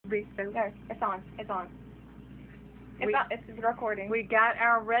be so. No, it's on. It's on. We- It's recording. We got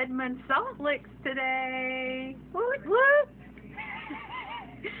our Redmond salt licks today. Woot woot.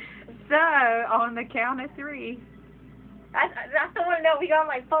 So on the count of 3. I still want to know we got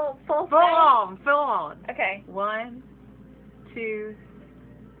my full Full on. Okay. 1, 2,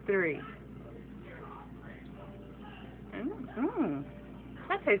 3.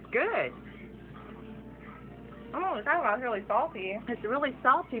 That tastes good. Oh, that was really salty. It's really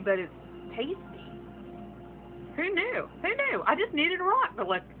salty, but it's tasty. Who knew? Who knew? I just needed a rock to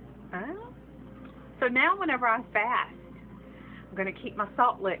look. Oh. So now whenever I fast, I'm going to keep my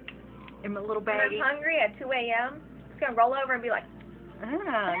salt lick in my little When baggie. I'm hungry at 2 a.m., it's going to roll over and be like,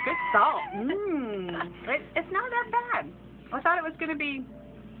 Good salt. It's not that bad. I thought it was going to be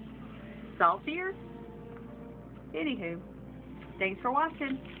saltier. Anywho, thanks for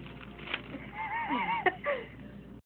watching.